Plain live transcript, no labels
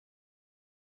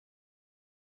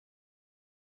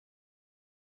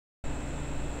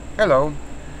Hello,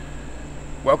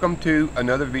 welcome to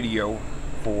another video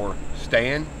for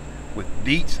Stan with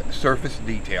Dietz Surface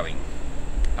Detailing.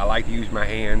 I like to use my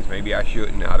hands, maybe I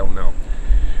shouldn't, I don't know.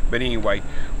 But anyway,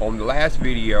 on the last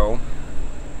video,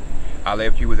 I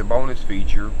left you with a bonus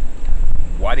feature.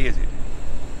 What is it?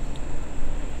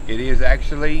 It is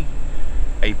actually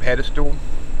a pedestal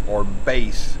or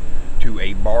base to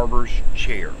a barber's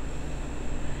chair.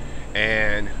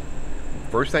 And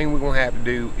first thing we're going to have to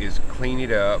do is clean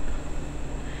it up,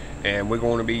 and we're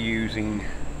going to be using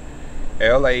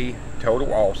LA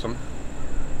Total Awesome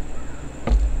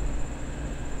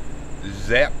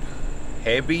Zep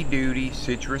Heavy Duty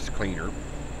Citrus Cleaner.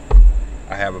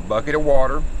 I have a bucket of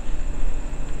water.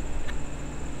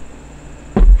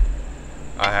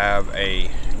 I have a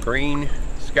green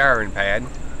scouring pad,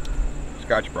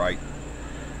 Scotch-Brite,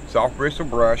 soft bristle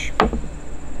brush,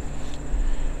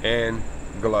 and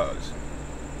gloves.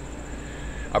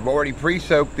 I've already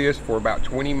pre-soaked this for about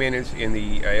 20 minutes in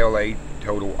the LA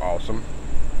Total Awesome,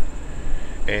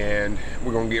 and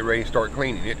we're going to get ready to start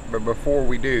cleaning it. But before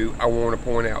we do, I want to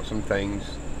point out some things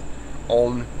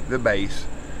on the base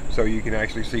so you can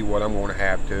actually see what I'm going to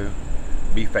have to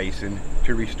be facing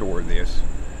to restore this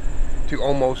to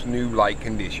almost new-like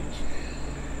conditions.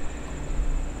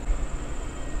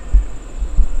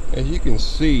 As you can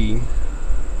see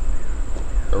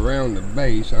around the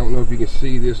base, I don't know if you can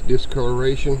see this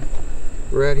discoloration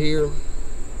right here,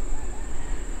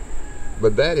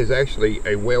 but that is actually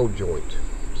a weld joint.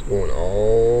 It's going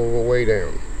all the way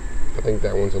down. I think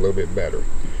that one's a little bit better,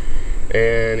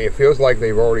 and it feels like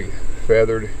they've already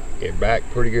feathered it back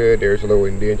pretty good. There's a little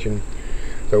indentation,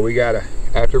 so we gotta,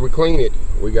 after we clean it,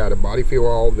 we gotta body fill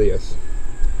all this.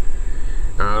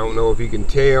 I don't know if you can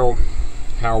tell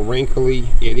how wrinkly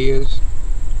it is,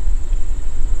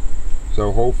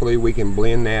 so hopefully we can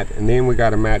blend that, and then we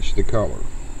got to match the color.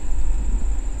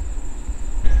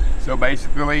 So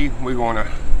basically we're going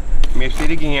to mix it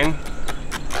again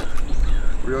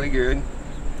really good,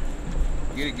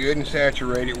 get it good and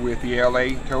saturate it with the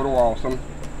LA Total Awesome.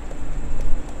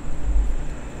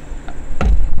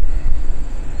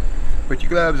 Put your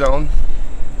gloves on.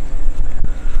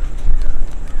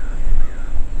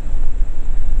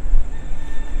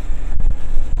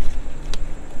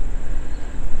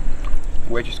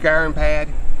 Wet your scouring pad,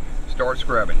 start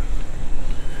scrubbing.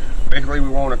 Basically we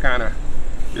want to kind of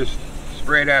just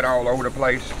spread that all over the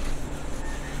place.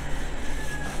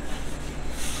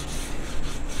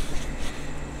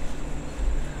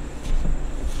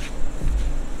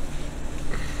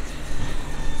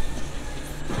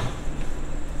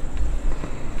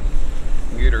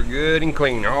 Get her good and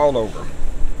clean all over.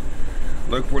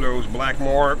 Look for those black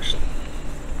marks.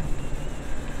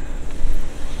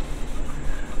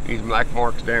 These black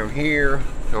marks down here,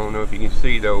 I don't know if you can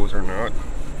see those or not.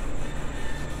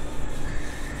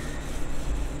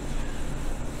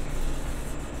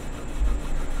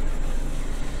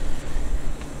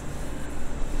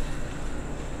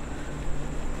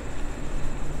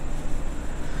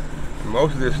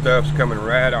 Most of this stuff's coming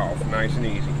right off, nice and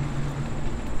easy.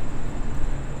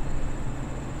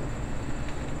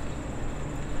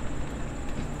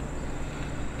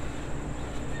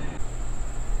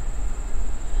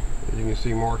 You can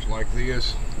see marks like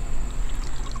this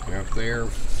out there.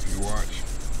 You watch.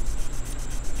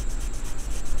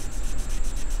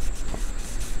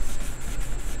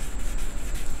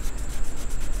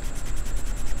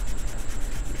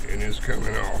 And it's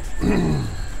coming off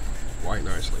quite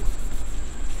nicely.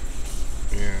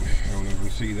 And I don't know if you can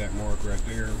see that mark right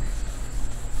there.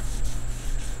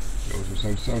 Those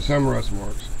are some rust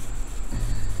marks.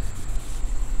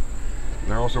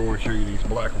 And I also want to show you these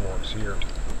black marks here.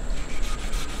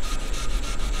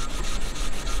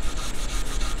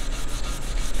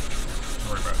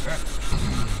 Sorry about that.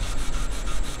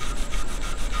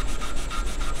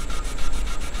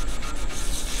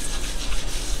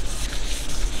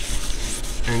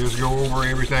 And just go over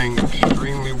everything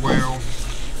extremely well,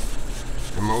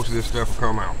 and most of this stuff will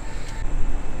come out.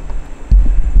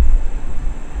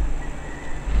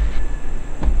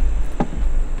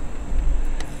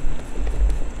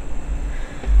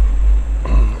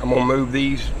 I'm going to move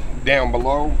these down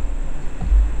below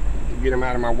to get them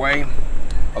out of my way,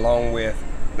 along with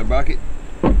the bucket.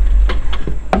 I'll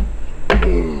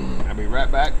be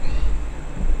right back.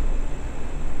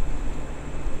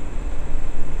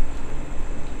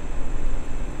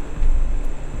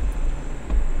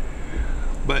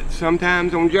 But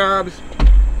sometimes on jobs,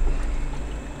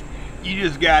 you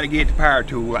just got to get the power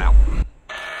tool out.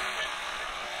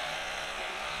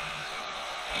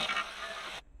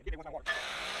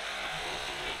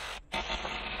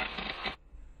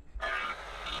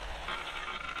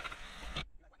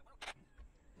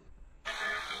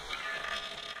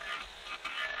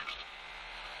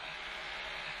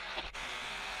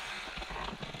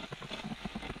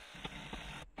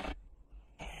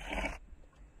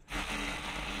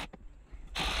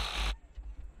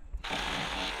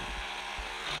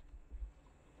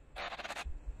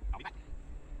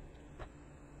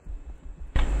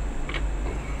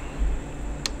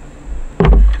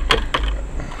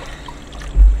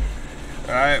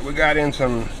 Alright, we got in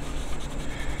some,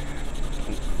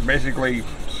 basically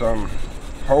some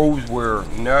holes where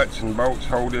nuts and bolts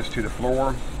hold this to the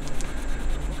floor.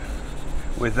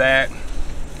 With that,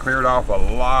 cleared off a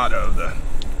lot of the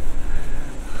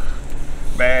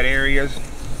bad areas.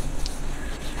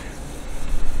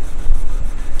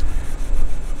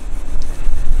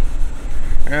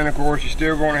 And of course, you're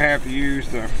still going to have to use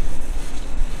the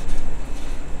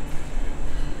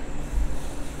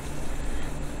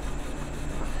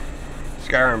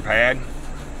scouring pad.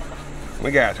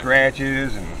 We got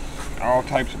scratches and all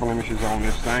types of blemishes on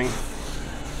this thing.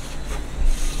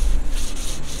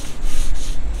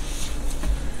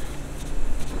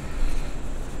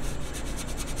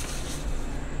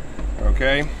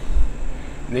 Okay,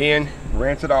 then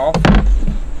rinse it off.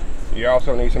 You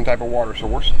also need some type of water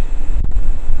source.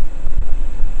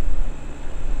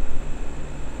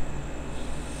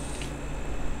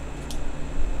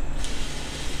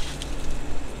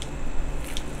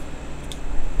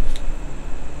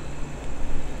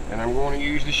 And I'm going to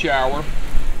use the shower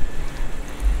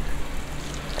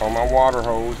on my water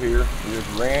hose here.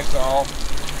 Just rinse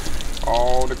off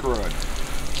all the crud.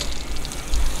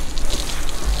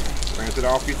 Rinse it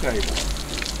off your table.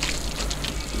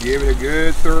 Give it a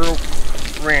good thorough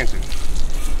rinsing.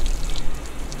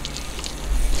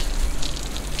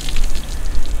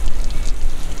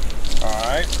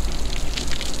 Alright.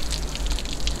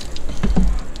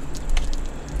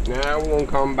 Now we're going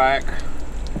to come back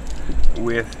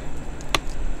with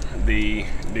the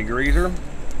degreaser.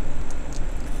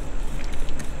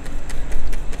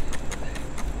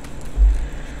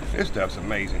 This stuff's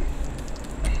amazing.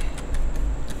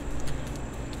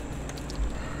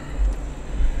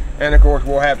 And of course,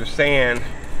 we'll have to sand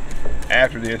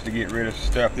after this to get rid of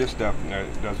stuff this stuff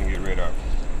doesn't get rid of.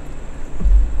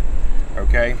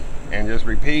 Okay, and just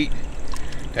repeat.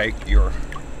 Take your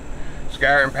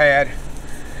scouring pad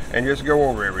and just go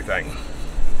over everything.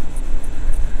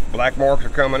 Black marks are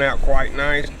coming out quite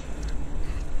nice.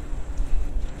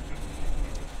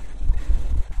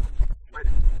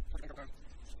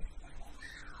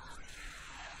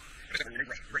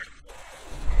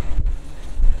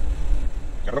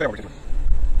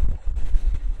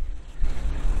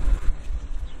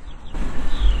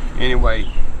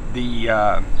 Anyway,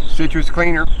 the citrus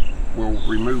cleaner will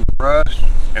remove rust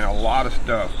and a lot of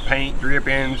stuff, paint, drip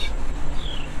ends,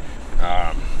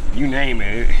 you name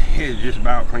it, it just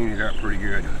about cleaned it up pretty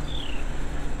good.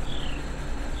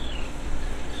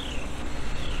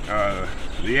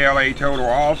 The LA Total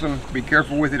Awesome, be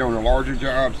careful with it on the larger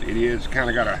jobs. It is kind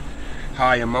of got a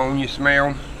high ammonia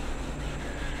smell,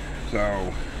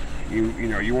 so you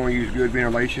know you want to use good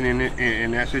ventilation in it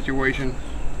in that situation.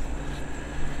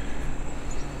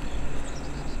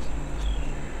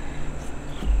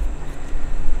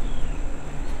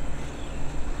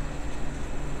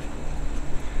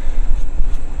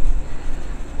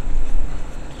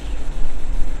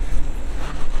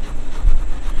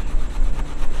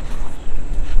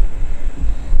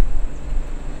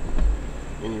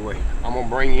 Anyway, I'm gonna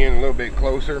bring you in a little bit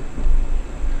closer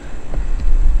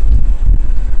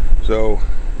so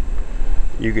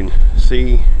you can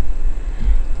see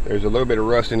there's a little bit of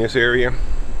rust in this area.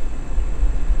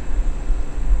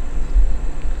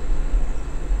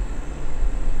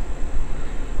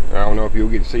 I don't know if you'll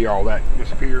get to see all that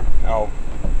disappear.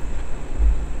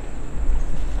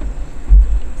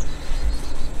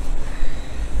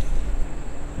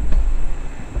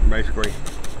 Basically,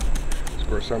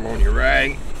 squirt some on your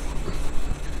rag.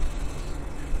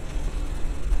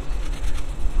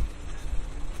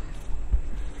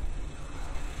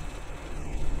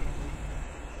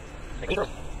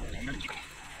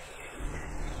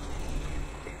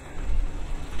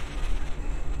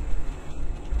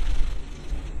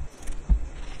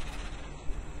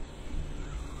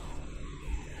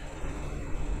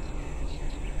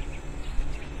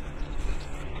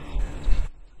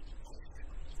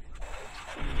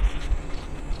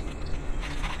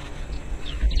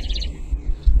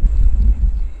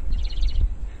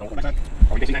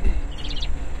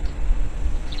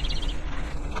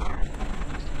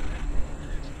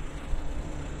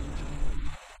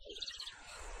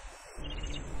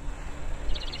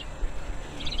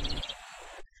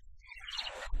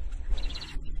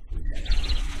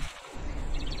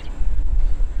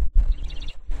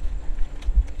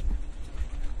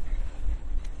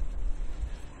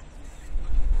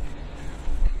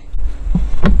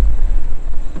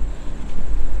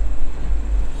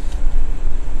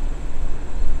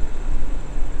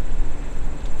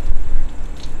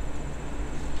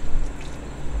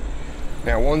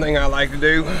 Now, one thing I like to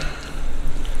do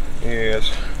is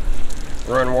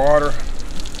run water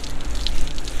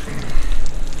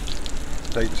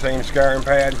Take the same scouring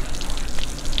pad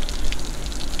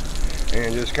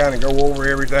and just kind of go over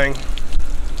everything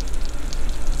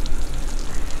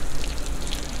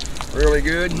really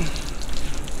good.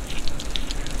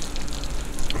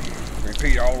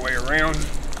 Repeat all the way around.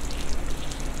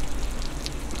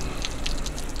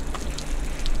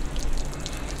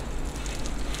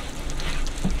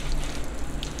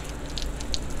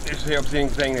 This helps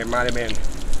anything that might have been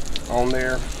on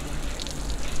there.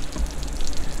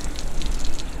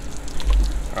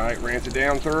 Alright, rinse it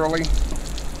down thoroughly.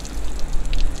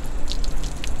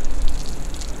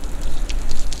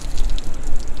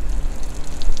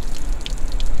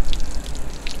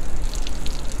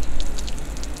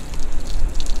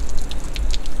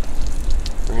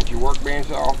 Rinse your workbench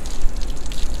off.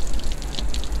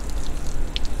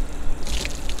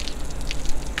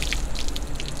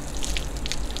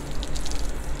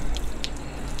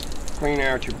 Clean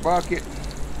out your bucket,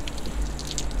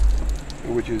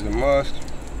 which is a must.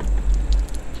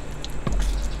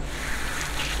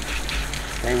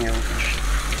 Clean your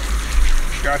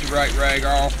Scotch-Brite rag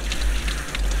off.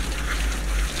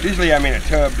 Usually I'm in a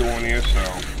tub doing this, so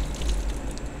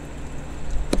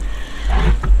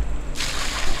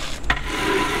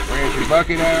rinse your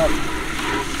bucket out.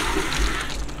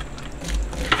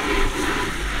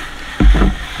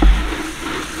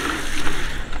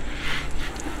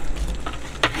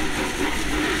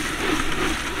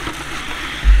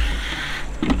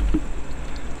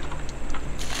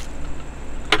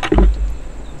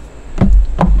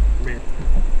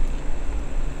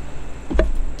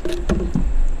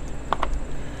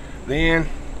 Then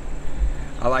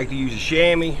I like to use a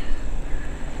chamois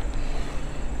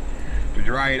to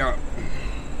dry it up.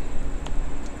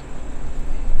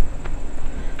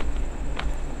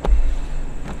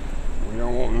 We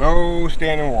don't want no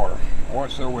standing water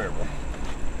whatsoever.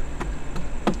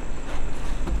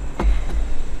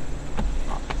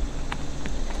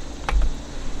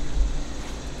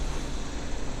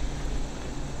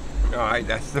 Alright,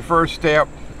 that's the first step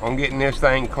on getting this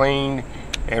thing cleaned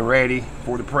and ready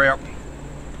for the prep.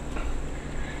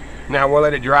 Now we'll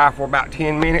let it dry for about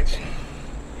 10 minutes.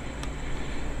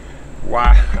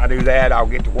 While I do that, I'll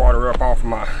get the water up off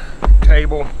my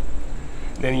table.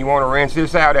 Then you want to rinse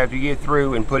this out after you get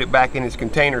through and put it back in its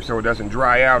container so it doesn't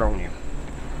dry out on you.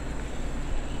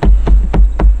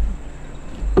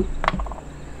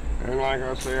 And like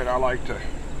I said, I like to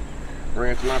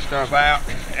rinse my stuff out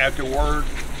afterward.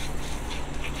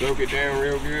 Soak it down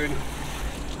real good.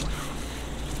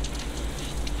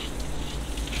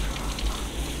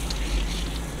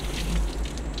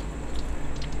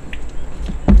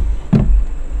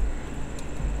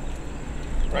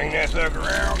 Bring that sucker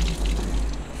out.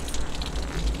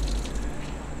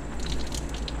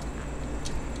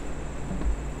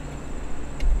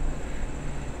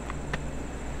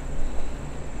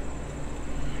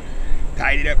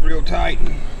 Tight it up real tight.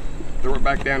 Throw it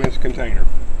back down in this container.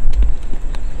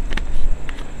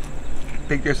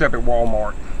 Pick this up at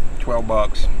Walmart, 12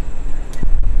 bucks.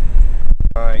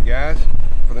 Alright guys,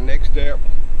 for the next step,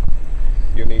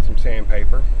 you'll need some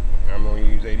sandpaper. I'm going to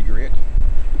use 80 grit.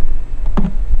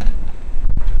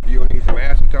 You'll need some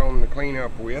acetone to clean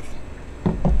up with.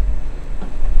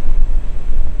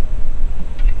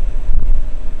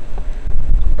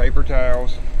 Some paper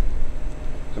towels,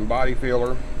 some body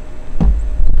filler,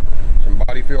 some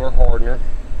body filler hardener,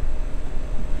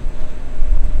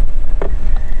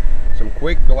 some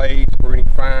quick glaze for any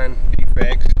fine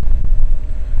defects,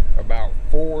 about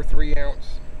 4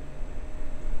 3-ounce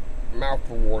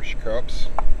mouthwash cups,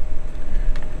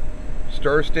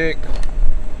 stir stick,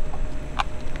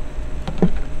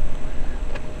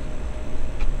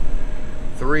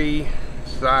 three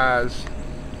size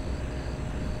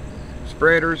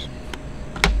spreaders,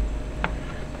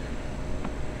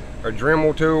 a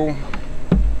Dremel tool,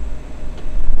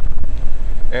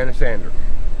 and a sander.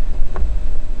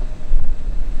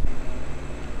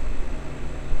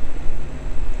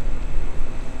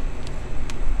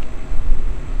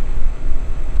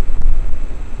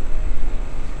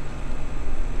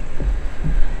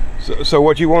 So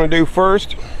what you want to do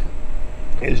first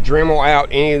is Dremel out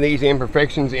any of these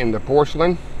imperfections in the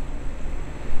porcelain,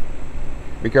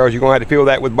 because you're going to have to fill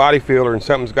that with body filler and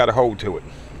something's got to hold to it.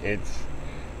 It's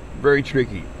very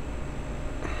tricky.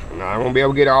 Now, I won't be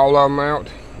able to get all of them out,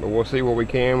 but we'll see what we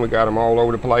can. We got them all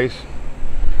over the place.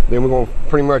 Then we're going to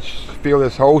pretty much fill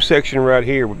this whole section right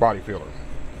here with body filler.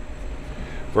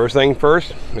 First thing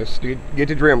first, let's get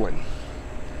to dremeling.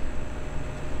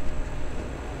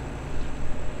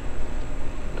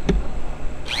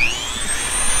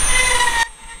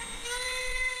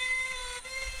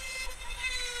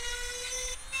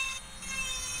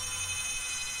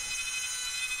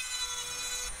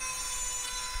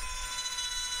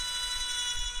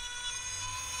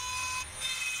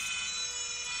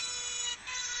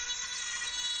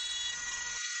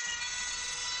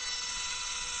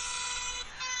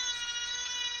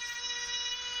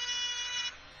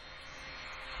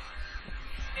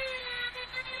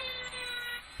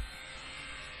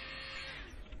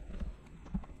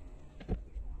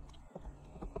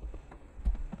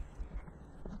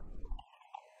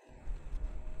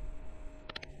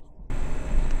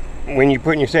 when you're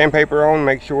putting your sandpaper on,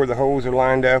 make sure the holes are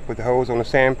lined up with the holes on the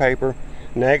sandpaper.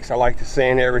 Next, I like to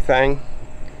sand everything.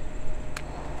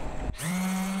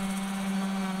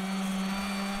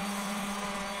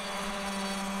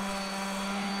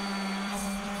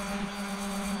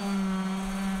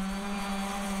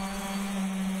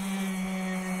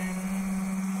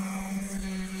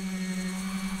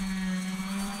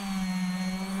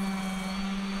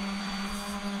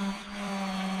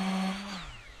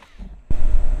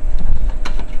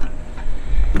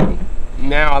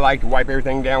 Now I like to wipe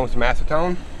everything down with some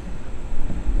acetone.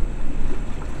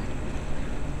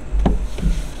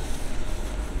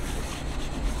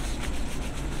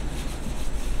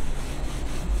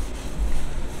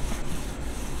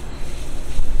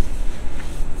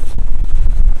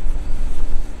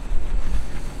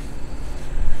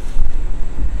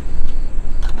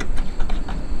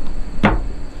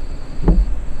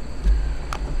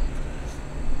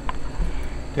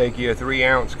 Take you a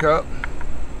 3-ounce cup.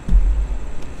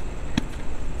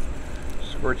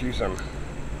 Squirt you some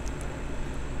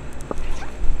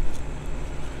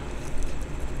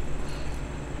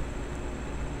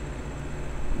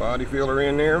body filler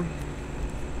in there.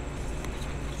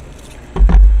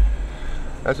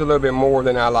 That's a little bit more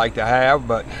than I like to have,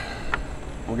 but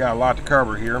we got a lot to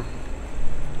cover here.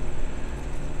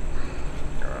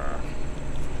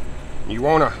 You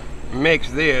want to mix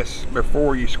this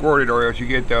before you squirt it, or else you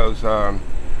get those the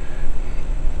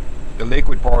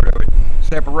liquid part of it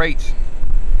separates.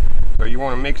 So you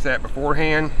want to mix that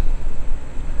beforehand,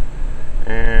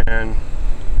 and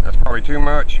that's probably too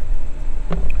much,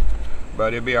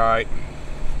 but it'll be alright.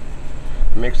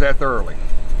 Mix that thoroughly.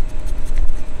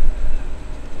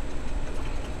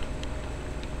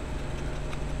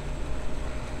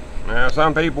 Now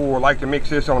some people will like to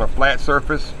mix this on a flat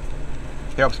surface,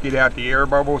 helps get out the air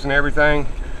bubbles and everything,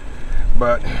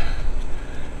 but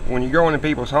when you go into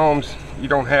people's homes, you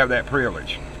don't have that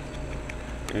privilege.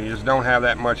 You just don't have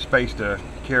that much space to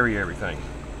carry everything.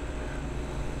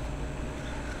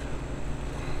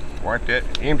 Wipe that,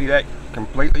 empty that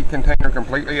container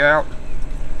completely out.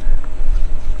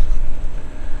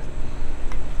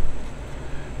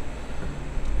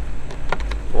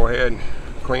 Go ahead and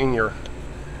clean your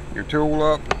tool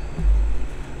up.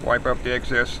 Wipe up the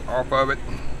excess off of it.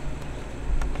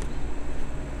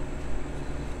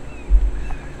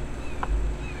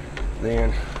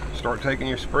 Then start taking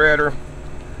your spreader,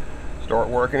 start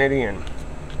working it in.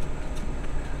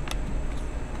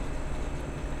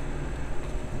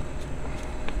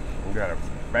 We got a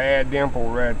bad dimple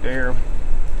right there.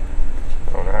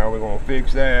 I don't know how we're going to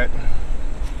fix that.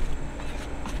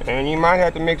 And you might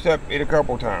have to mix up it a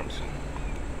couple times.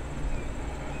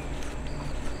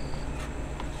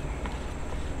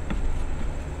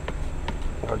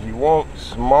 Because you want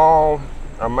small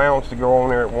amounts to go on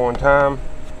there at one time.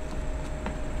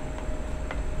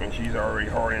 And she's already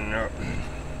hardening up.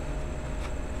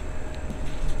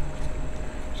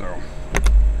 So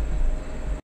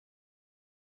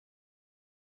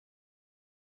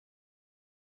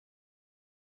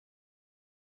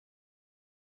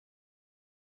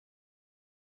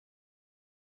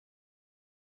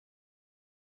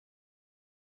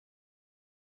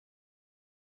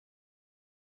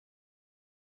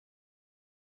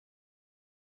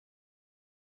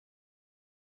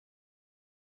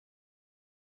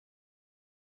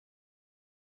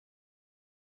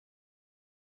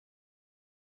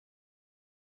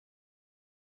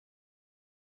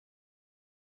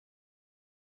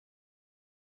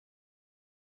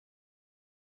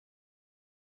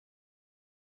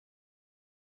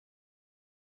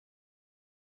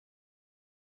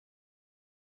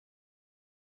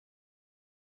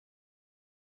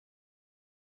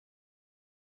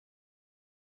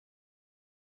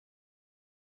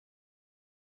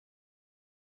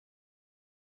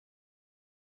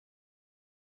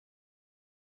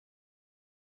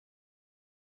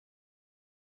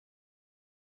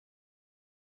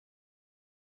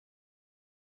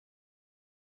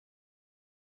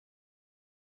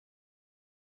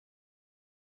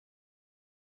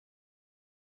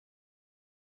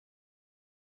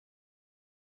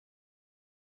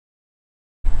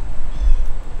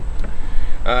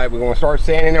alright, we're going to start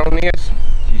sanding on this.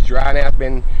 She's dry now. It's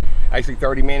been actually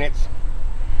 30 minutes.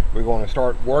 We're going to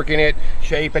start working it,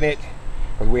 shaping it,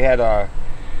 because we had a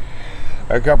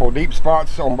couple deep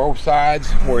spots on both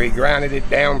sides where he grinded it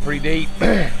down pretty deep.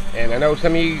 And I know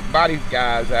some of you body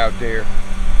guys out there,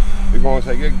 we're going to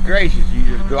say, good gracious, you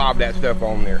just glob that stuff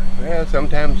on there. Well,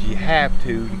 sometimes you have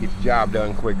to get the job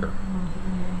done quicker.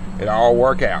 It'll all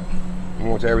work out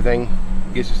once everything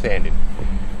gets to standing.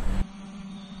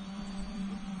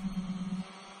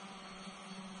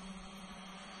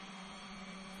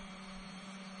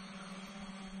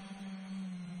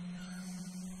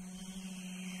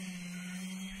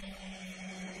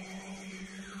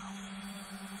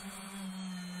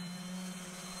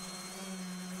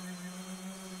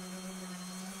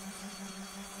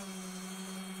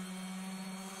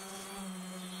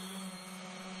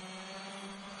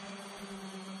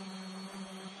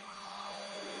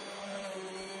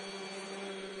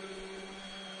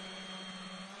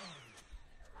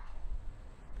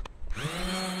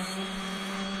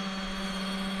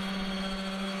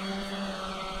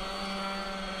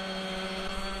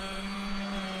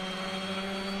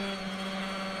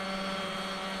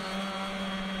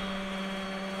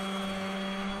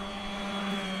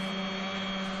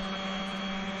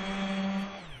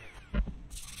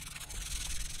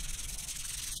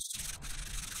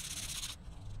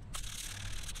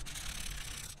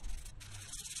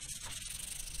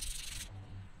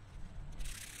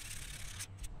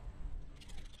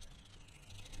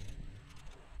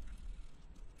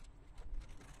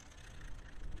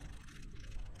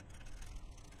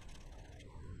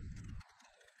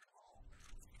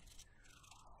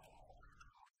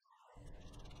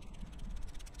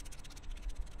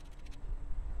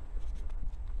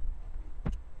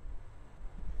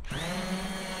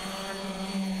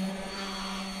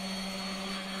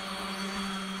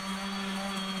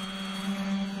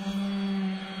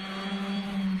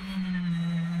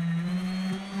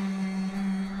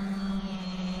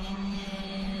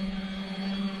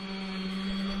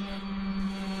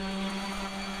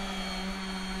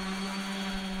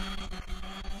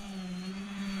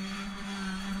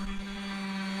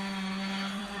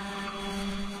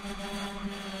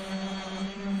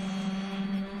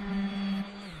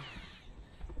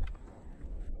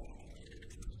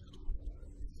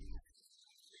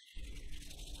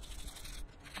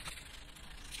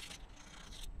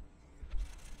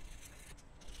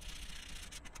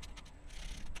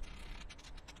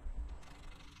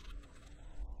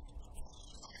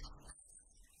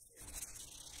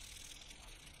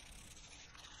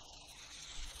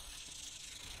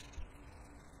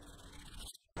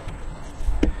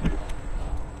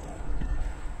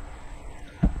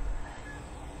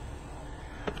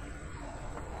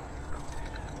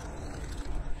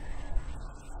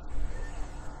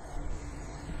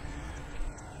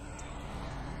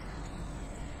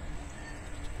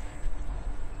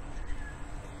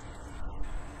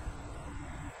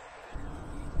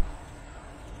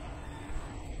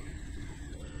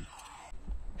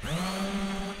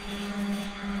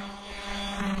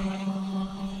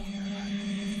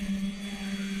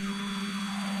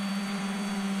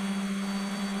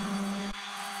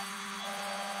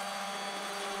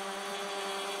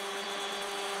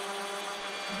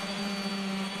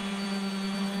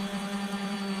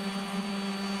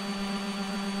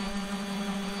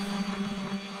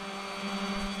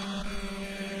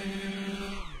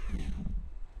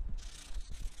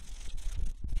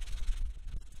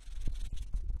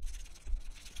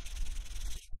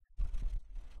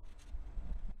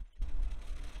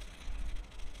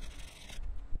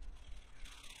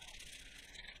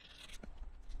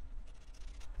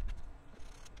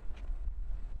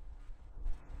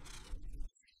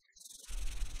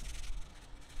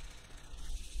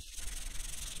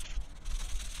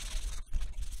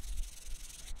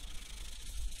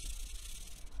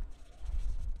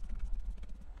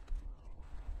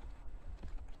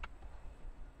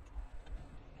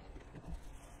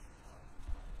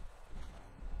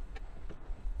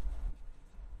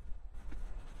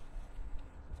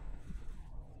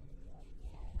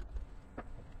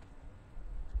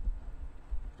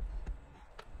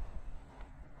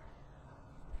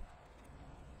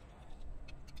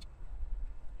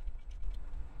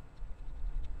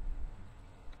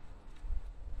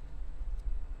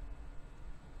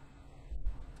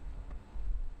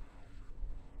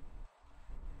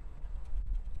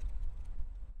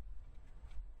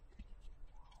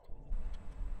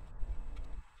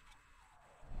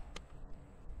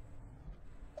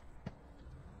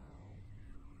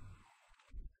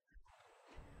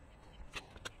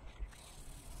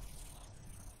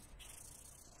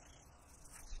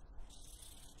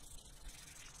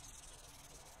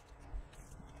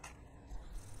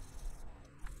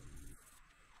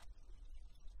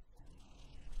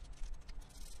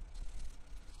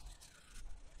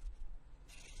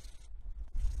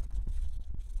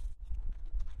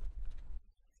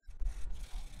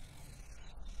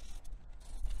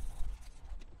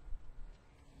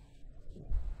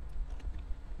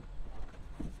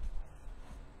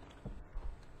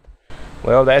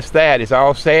 Well, that's that. It's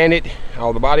all sanded,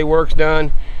 all the body work's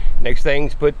done. Next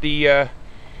thing's put the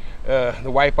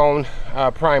wipe on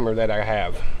primer that I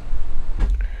have.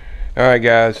 All right,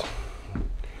 guys,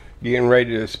 getting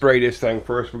ready to spray this thing.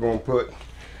 First, we're going to put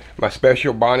my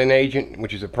special bonding agent,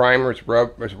 which is a primer. It's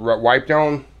wiped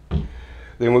on.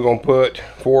 Then we're going to put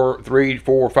 3,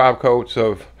 4, 5 coats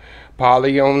of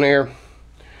poly on there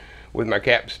with my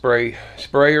cap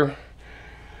sprayer.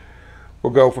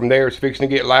 We'll go from there. It's fixing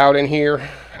to get loud in here.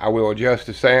 I will adjust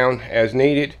the sound as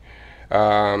needed.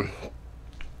 I'm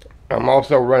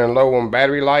also running low on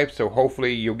battery life, so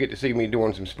hopefully you'll get to see me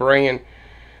doing some spraying.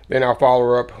 Then I'll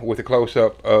follow up with a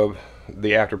close-up of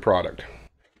the after product.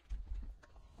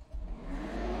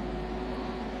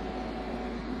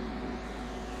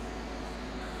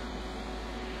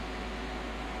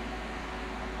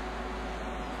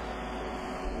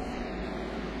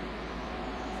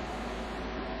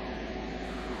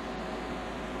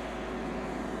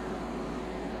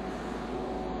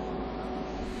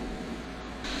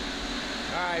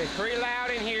 Alright, it's pretty loud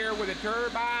in here with the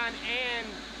turbine and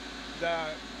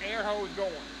the air hose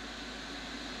going.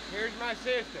 Here's my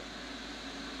system.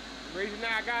 The reason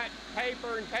I got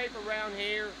paper and tape around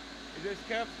here is this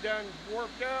cup's done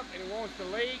warped up and it wants to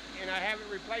leak, and I haven't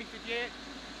replaced it yet,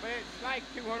 but it's like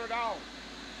 $200. And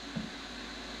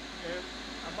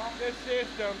I bought this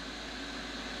system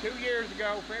 2 years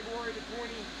ago, February the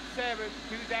 27th,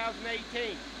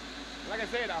 2018. Like I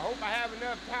said, I hope I have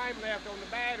enough time left on the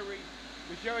battery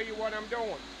to show you what I'm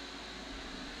doing.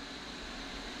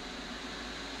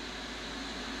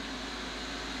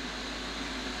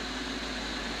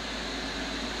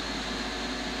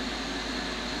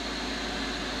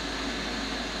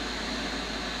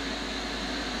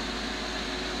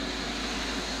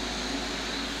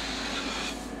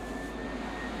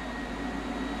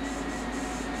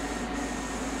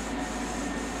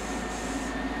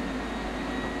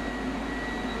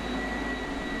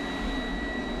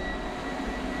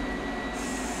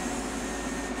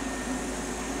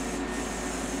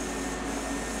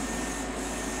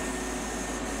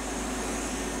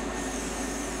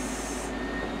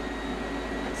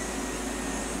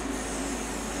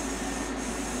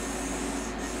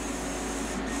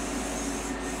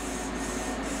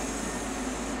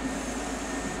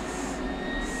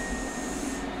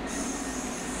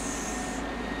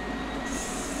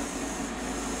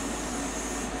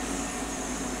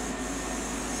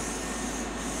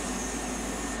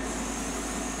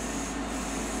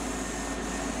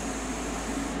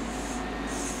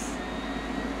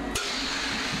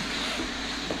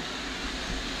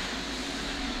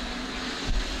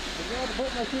 I have to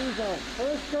put my shoes on.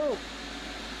 First coat.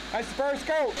 That's the first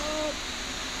coat.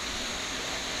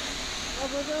 I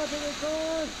forgot to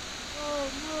record. Oh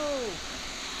no.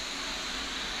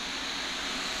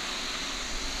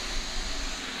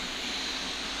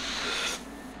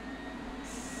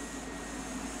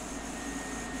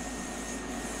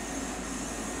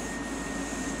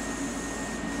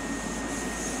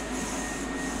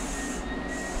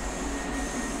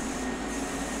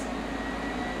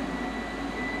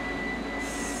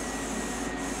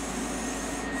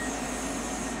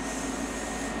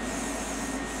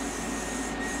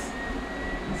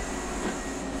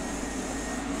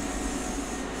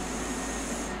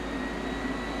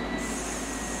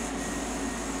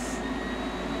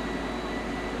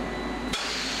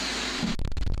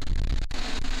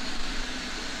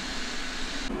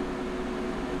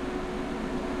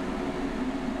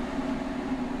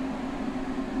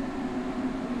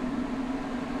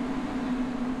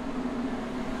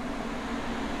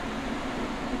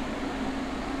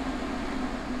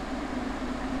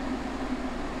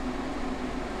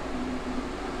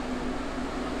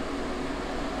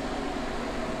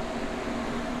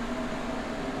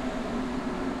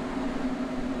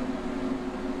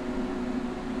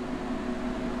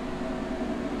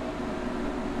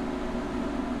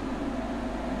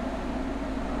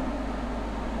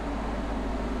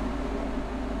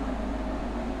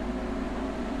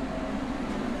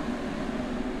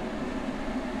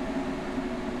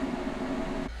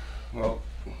 Well,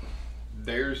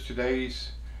 there's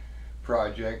today's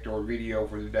project or video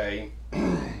for the day.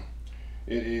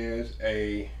 It is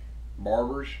a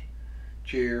barber's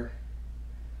chair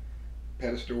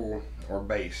pedestal or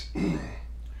base.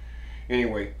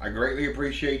 Anyway, I greatly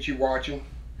appreciate you watching.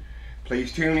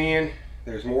 Please tune in.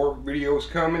 There's more videos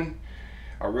coming.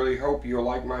 I really hope you'll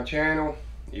like my channel.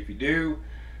 If you do,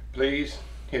 please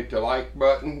hit the like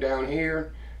button down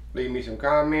here. Leave me some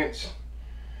comments.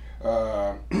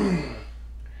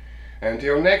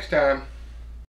 Until next time.